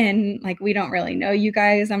leery and like, we don't really know you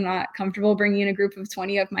guys, I'm not comfortable bringing a group of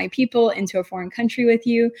 20 of my people into a foreign country with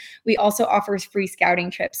you, we also offer free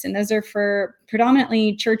scouting trips, and those are for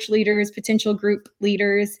predominantly church leaders, potential group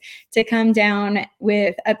leaders, to come down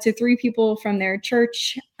with up to 3 people from their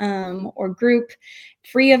church or group,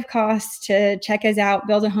 free of cost, to check us out,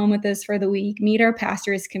 build a home with us for the week, meet our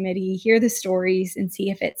pastors committee, hear the stories, and see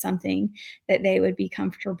if it's something that they would be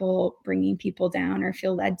comfortable bringing people down or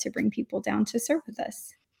feel led to bring people down to serve with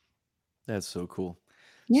us. That's so cool.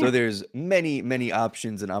 So Yeah, there's many, many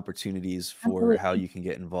options and opportunities for how absolutely. you can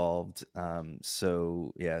get involved.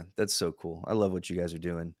 So yeah, that's so cool. I love what you guys are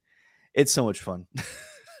doing. It's so much fun.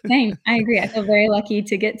 Same. I agree. I feel very lucky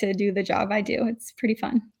to get to do the job I do. It's pretty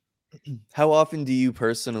fun. How often do you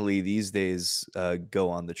personally these days go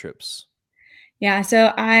on the trips? Yeah.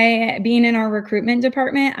 So being in our recruitment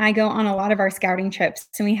department, I go on a lot of our scouting trips,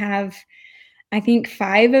 and we have, I think,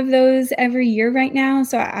 5 of those every year right now.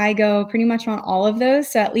 So I go pretty much on all of those.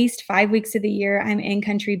 So at least 5 weeks of the year, I'm in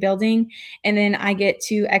country building. And then I get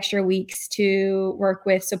 2 extra weeks to work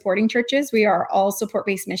with supporting churches. We are all support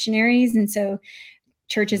based missionaries. And so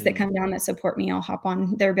churches that Mm. come down that support me, I'll hop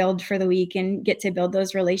on their build for the week and get to build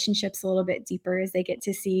those relationships a little bit deeper as they get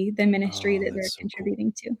to see the ministry Oh, that they're that's so cool.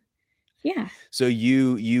 contributing to. Yeah. So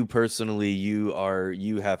you personally you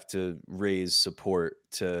have to raise support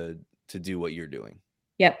to do what you're doing.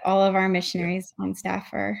 Yep, all of our Yeah. missionaries on staff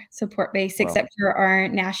are support based, Wow. except for our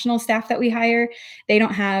national staff that we hire. They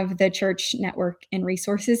don't have the church network and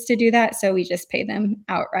resources to do that, so we just pay them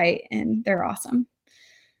outright, and they're awesome.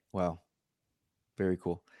 Wow. Very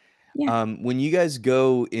cool. Yeah. When you guys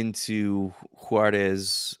go into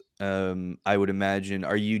Juarez, I would imagine,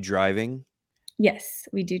 are you driving? Yes,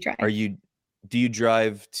 we do Are drive. you do you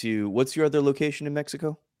drive to what's your other location in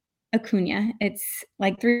Mexico? Acuña, it's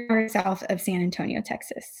like 3 hours south of San Antonio,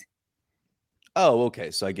 Texas. Oh,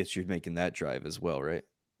 okay. So I guess you're making that drive as well, right?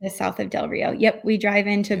 The south of Del Rio. Yep, we drive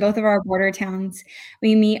into Yeah. both of our border towns.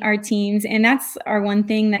 We meet our teams, and that's our one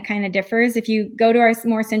thing that kinda differs. If you go to our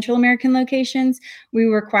more Central American locations, we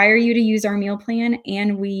require you to use our meal plan,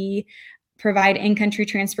 and we provide in-country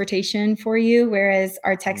transportation for you, whereas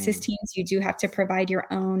our Texas Mm. teams, you do have to provide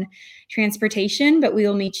your own transportation, but we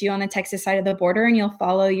will meet you on the Texas side of the border, and you'll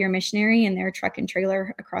follow your missionary in their truck and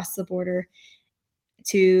trailer across the border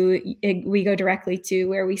we go directly to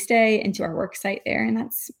where we stay and to our work site there, and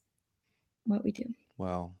that's what we do.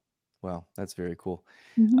 Wow. Wow, that's very cool.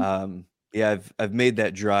 Mhm. Yeah, I've made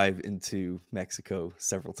that drive into Mexico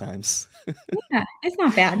several times. Yeah, it's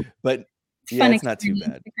not bad. But It's a yeah, fun it's not too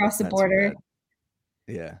experience bad. across It's the not too border.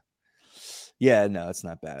 bad. Yeah. Yeah, no, it's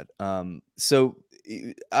not bad. So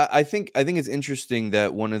I think it's interesting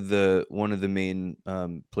that one of the main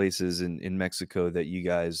places in Mexico that you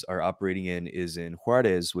guys are operating in is in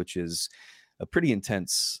Juarez, which is a pretty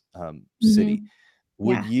intense city. Mhm.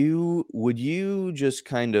 Would Yeah. you just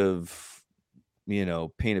kind of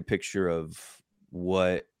paint a picture of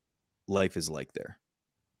what life is like there?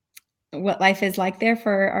 What life is like there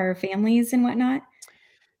for our families and whatnot.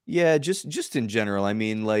 Yeah, just in general. I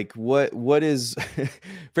mean, like, what is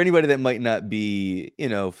for anybody that might not be,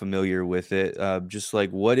 familiar with it, just like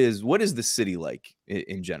what is the city like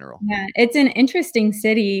in general? Yeah, it's an interesting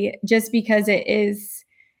city just because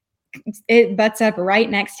it butts up right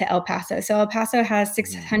next to El Paso. So El Paso has Mhm.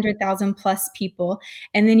 600,000 plus people.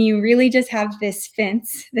 And then you really just have this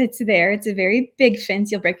fence that's there. It's a very big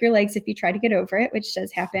fence. You'll break your legs if you try to get over it, which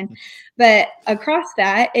does happen. But across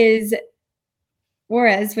that is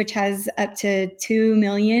Juarez, which has up to 2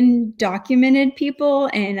 million documented people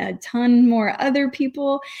and a ton more other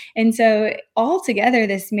people. And so altogether,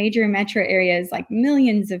 this major metro area is like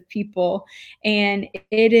millions of people. And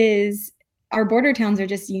it is our border towns are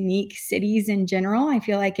just unique cities in general. I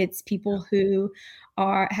feel like it's Yeah. people who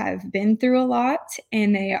have been through a lot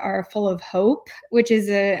and they are full of hope, which is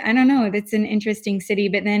I don't know, that's an interesting city.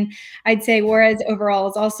 But then I'd say Juarez overall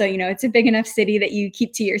is also, it's a big enough city that you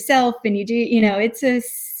keep to yourself and you do, it's a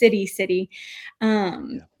city. Yeah.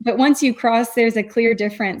 But once you cross, there's a clear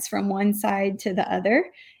difference from one side to the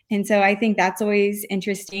other. And so I think that's always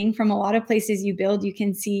interesting. From a lot of places you build, you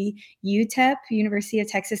can see UTEP, University of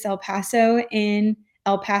Texas, El Paso, in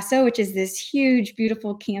El Paso, which is this huge,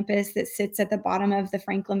 beautiful campus that sits at the bottom of the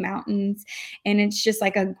Franklin Mountains. And it's just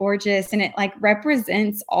like a gorgeous, and it like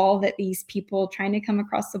represents all that these people trying to come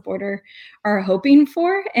across the border are hoping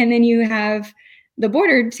for. And then you have the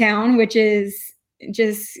border town, which is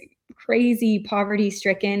just crazy poverty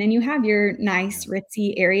stricken, and you have your Yeah. nice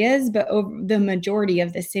ritzy areas, but the majority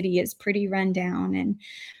of the city is pretty run down. And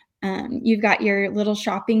you've got your little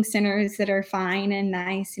shopping centers that are fine and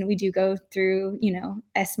nice. And we do go through,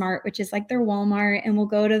 S-Mart, which is like their Walmart, and we'll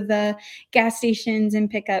go to the gas stations and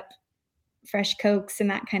pick up fresh Cokes and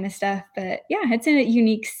that kind of stuff. But yeah, it's a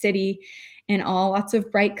unique city and all lots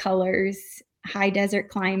of bright colors, high desert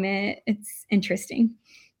climate. It's interesting.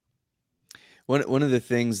 One of the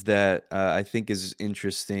things that I think is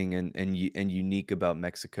interesting and unique about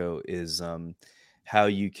Mexico is how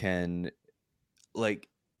you can, like,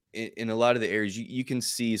 in a lot of the areas you can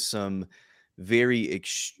see some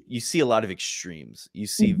you see a lot of extremes. You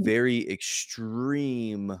see Mhm. very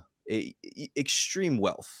extreme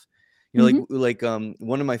wealth. Mhm.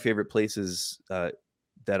 One of my favorite places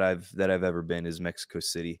that I've ever been is Mexico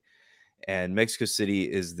City. And Mexico City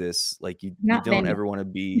is this, like, you Not don't been ever want to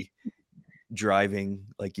be driving,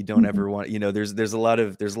 like, you don't Mhm. ever want, there's a lot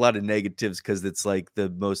of negatives because it's like the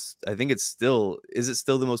most, I think it's still, is it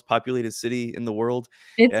still the most populated city in the world?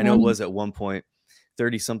 It's I know it one. was at one point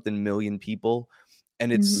 30 something million people,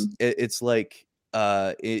 and Mhm. it's like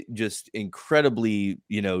it just incredibly,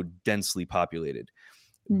 densely populated.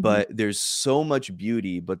 Mhm. But there's so much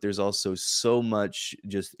beauty, but there's also so much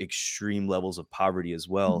just extreme levels of poverty as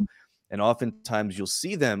Mhm. well. And oftentimes you'll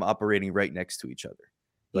see them operating right next to each other.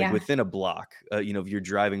 Like Yeah. within a block, if you're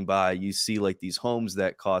driving by, you see like these homes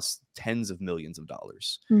that cost tens of millions of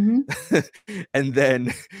dollars. Mhm. and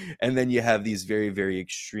then and then you have these very, very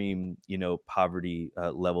extreme, poverty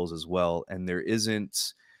levels as well. And there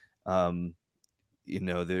isn't um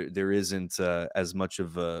there isn't as much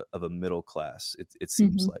of a middle class, it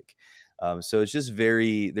seems Mhm. like. So it's just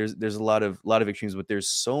very, there's a lot of extremes, but there's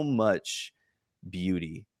so much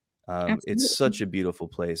beauty. It's Absolutely. such a beautiful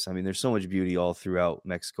place. I mean, there's so much beauty all throughout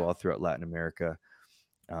Mexico, all throughout Latin America.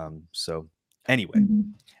 So anyway,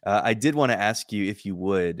 Mhm. I did want to ask you, if you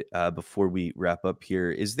would, before we wrap up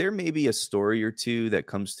here, is there maybe a story or two that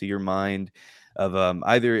comes to your mind of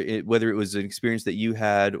whether it was an experience that you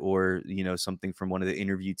had, or something from one of the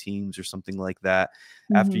interview teams or something like that,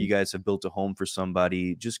 after you Mhm. guys have built a home for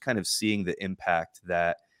somebody, just kind of seeing the impact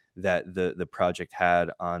that the project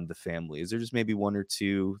had on the family? Is there just maybe one or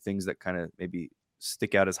two things that kind of maybe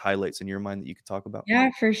stick out as highlights in your mind that you could talk about?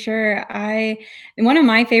 Yeah, for sure. One of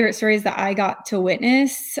my favorite stories that I got to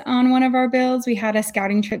witness on one of our builds, we had a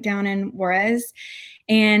scouting trip down in Juarez,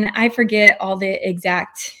 and I forget all the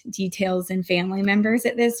exact details and family members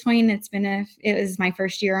at this point. It was my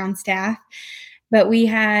first year on staff, but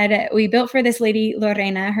we built for this lady,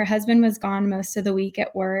 Lorena. Her husband was gone most of the week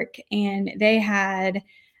at work, and they had,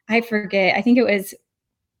 I forget, I think it was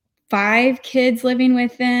 5 kids living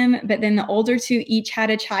with them, but then the older 2 each had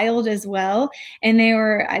a child as well, and there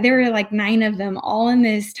were like 9 of them all in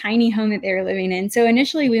this tiny home that they were living in. So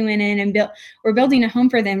initially we went in and we're building a home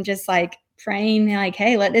for them, just like praying like,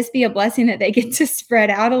 "Hey, let this be a blessing that they get to spread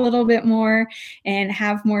out a little bit more and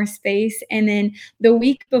have more space." And then the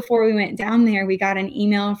week before we went down there, we got an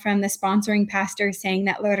email from the sponsoring pastor saying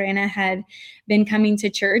that Lorena had been coming to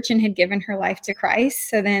church and had given her life to Christ.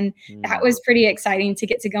 So then that Mm, was pretty exciting to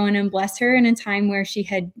get to go in and bless her in a time where she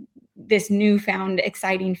had this newfound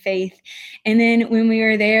exciting faith. And then when we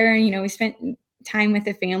were there, we spent time with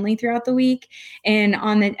the family throughout the week. And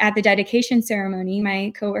at the dedication ceremony,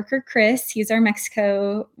 my coworker Chris, he's our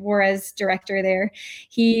Mexico Juarez director there,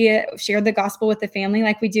 he shared the gospel with the family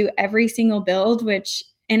like we do every single build,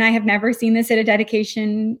 and I have never seen this at a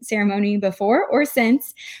dedication ceremony before or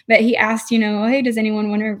since, but he asked, "Hey, does anyone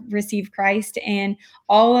want to receive Christ?" And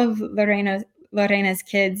all of Lorena's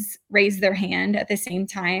kids raised their hand at the same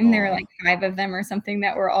time. There were aw, like 5 of them or something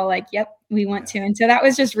that were all like, "Yep, we want yeah. to." And so that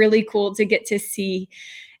was just really cool to get to see,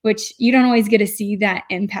 which you don't always get to see that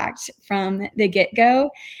impact from the get-go.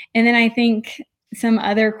 And then I think some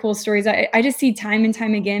other cool stories, I just see time and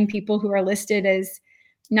time again people who are listed as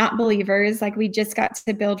not believers. Like we just got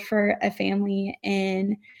to build for a family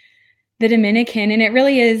in the Dominican, and it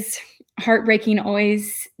really is heartbreaking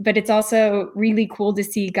always, but it's also really cool to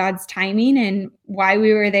see God's timing and why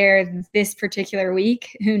we were there this particular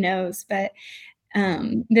week. Who knows? But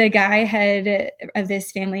the guy of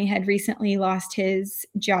this family had recently lost his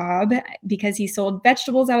job because he sold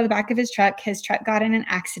vegetables out of the back of his truck. His truck got in an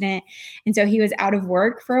accident, and so he was out of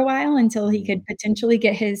work for a while until he could potentially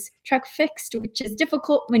get his truck fixed, which is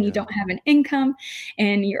difficult when you Yeah. don't have an income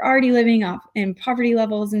and you're already living off in poverty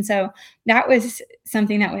levels. And so that was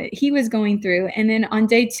something that he was going through. And then on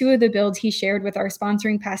day 2 of the build, he shared with our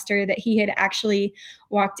sponsoring pastor that he had actually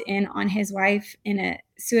walked in on his wife in a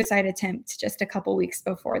suicide attempt just a couple weeks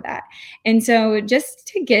before that. And so just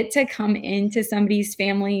to get to come into somebody's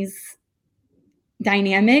family's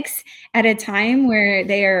dynamics at a time where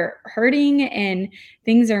they are hurting and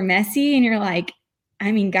things are messy, and you're like,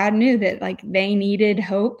 I mean, God knew that like they needed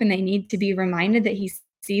hope and they need to be reminded that he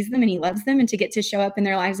sees them and he loves them, and to get to show up in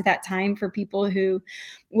their lives at that time for people who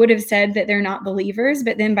would have said that they're not believers,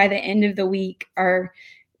 but then by the end of the week are,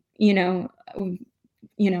 you know,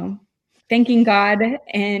 thanking God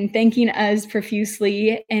and thanking us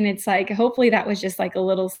profusely. And it's like, hopefully that was just like a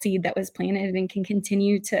little seed that was planted and can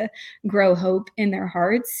continue to grow hope in their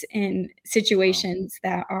hearts in situations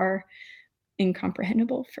that are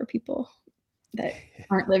incomprehensible for people that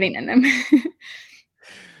aren't living in them.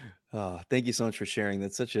 Oh, thank you so much for sharing.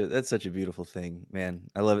 That's such a beautiful thing, man.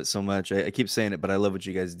 I love it so much. I keep saying it, but I love what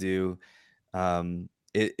you guys do.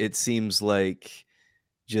 It seems like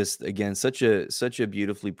just again such a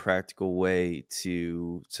beautifully practical way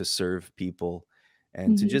to serve people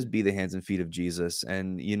and to Mhm, just be the hands and feet of Jesus.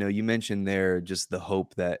 And you mentioned there just the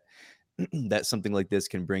hope that that something like this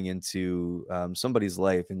can bring into somebody's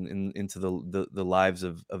life and, into the lives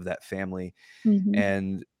of that family. mhm,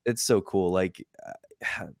 And it's so cool. Like,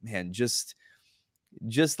 man, just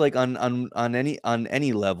like on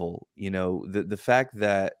any level, the fact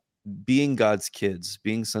that being God's kids,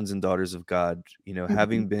 being sons and daughters of God, mhm,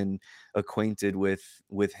 having been acquainted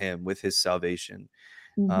with him, with his salvation,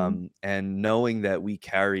 mhm, and knowing that we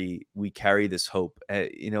carry this hope.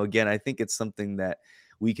 Again, I think it's something that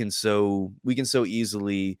we can so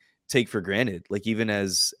easily take for granted, like even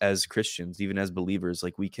as Christians, even as believers,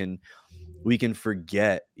 like we can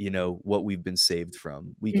forget, what we've been saved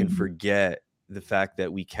from. We can mhm, forget the fact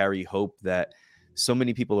that we carry hope that so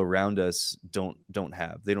many people around us don't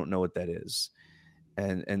have. They don't know what that is.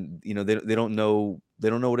 And they don't know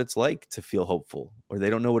what it's like to feel hopeful, or they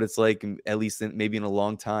don't know what it's like, at least maybe in a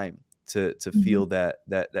long time, to mhm, feel that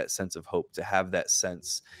sense of hope, to have that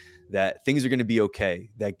sense that things are going to be okay,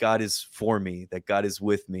 that God is for me, that God is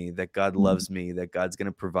with me, that God mhm, loves me, that God's going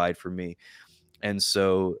to provide for me. And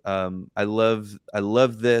so I love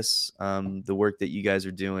this, the work that you guys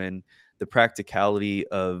are doing, the practicality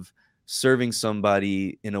of serving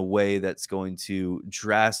somebody in a way that's going to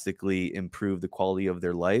drastically improve the quality of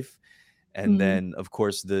their life. And mhm, then of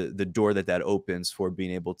course the door that opens for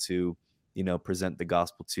being able to present the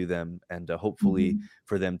gospel to them, and hopefully mhm,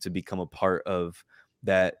 for them to become a part of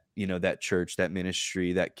that church, that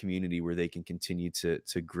ministry, that community where they can continue to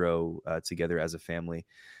grow together as a family.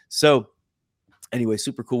 So anyway,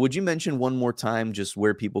 super cool. Would you mention one more time just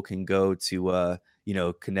where people can go to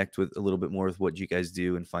connect with a little bit more with what you guys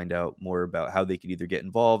do and find out more about how they could either get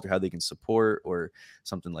involved or how they can support or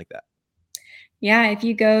something like that? Yeah, if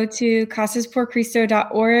you go to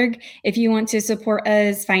casasporcristo.org, if you want to support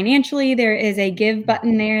us financially, there is a give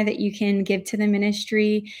button there that you can give to the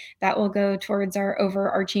ministry. That will go towards our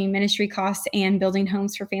overarching ministry costs and building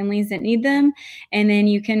homes for families that need them. And then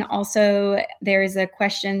you can also, there is a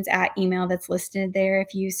questions at email that's listed there.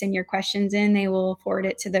 If you send your questions in, they will forward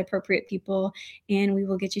it to the appropriate people and we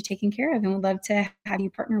will get you taken care of. And we'd love to have you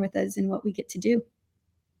partner with us in what we get to do.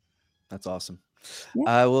 That's awesome.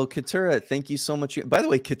 Yeah. Well, Keturah, thank you so much. By the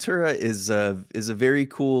way, Keturah is a very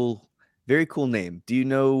cool name. Do you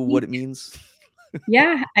know what it means?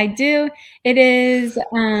 Yeah, I do. It is,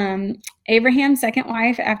 Abraham's second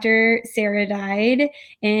wife after Sarah died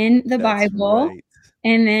in the That's Bible, right.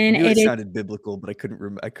 and I then knew it it is sounded biblical, but I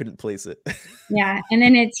couldn't place it. yeah, and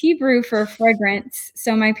then it's Hebrew for fragrance.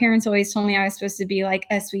 So my parents always told me I was supposed to be like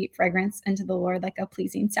a sweet fragrance unto the Lord, like a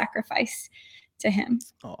pleasing sacrifice to him.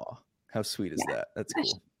 Aw, how sweet is Yeah. that? That's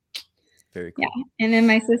cool. Very Yeah, cool. and then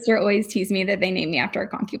my sister always teased me that they named me after a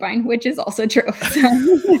concubine, which is also true. So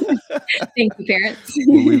thank you, parents.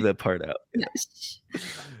 We'll leave that part out. Yes.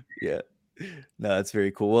 Yeah. No, that's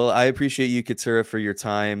very cool. Well, I appreciate you, Keturah, for your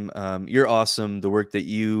time. You're awesome. The work that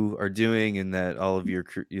you are doing, and that all of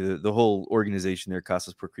the whole organization there,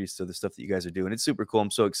 Casas por Cristo, the stuff that you guys are doing, it's super cool.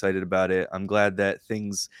 I'm so excited about it. I'm glad that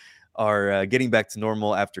things are getting back to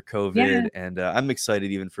normal after Yeah, COVID, and I'm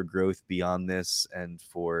excited even for growth beyond this, and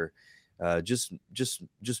for just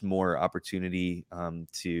more opportunity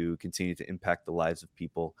to continue to impact the lives of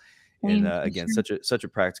people in same, for again sure. such a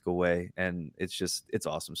practical way. And it's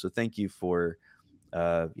awesome. So thank you for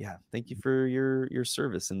thank you for your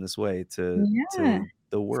service in this way Yeah, to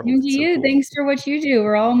the world. same to It's so you. cool. Thanks for what you do.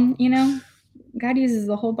 We're all, God uses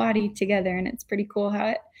the whole body together, and it's pretty cool how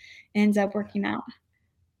it ends up Yeah, working out.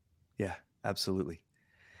 yeah, absolutely.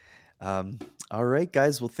 um all right,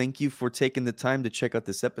 guys, well, thank you for taking the time to check out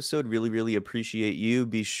this episode. Really appreciate you.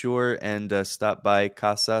 Be sure and stop by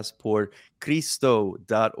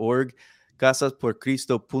casasporcristo.org,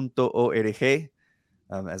 casasporcristo.org,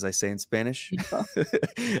 as I say in Spanish. Beautiful.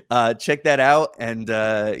 Check that out, and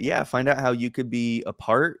yeah, find out how you could be a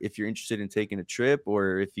part if you're interested in taking a trip,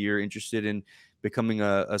 or if you're interested in becoming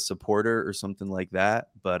a supporter or something like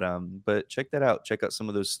that. But check that out. Check out some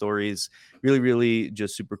of those stories. Really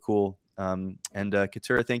just super cool. And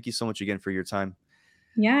Keturah, thank you so much again for your time.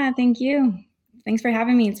 Yeah, thank you. Thanks for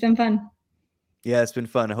having me. It's been fun. Yeah, it's been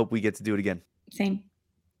fun. I hope we get to do it again. Same.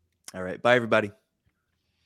 All right. Bye, everybody.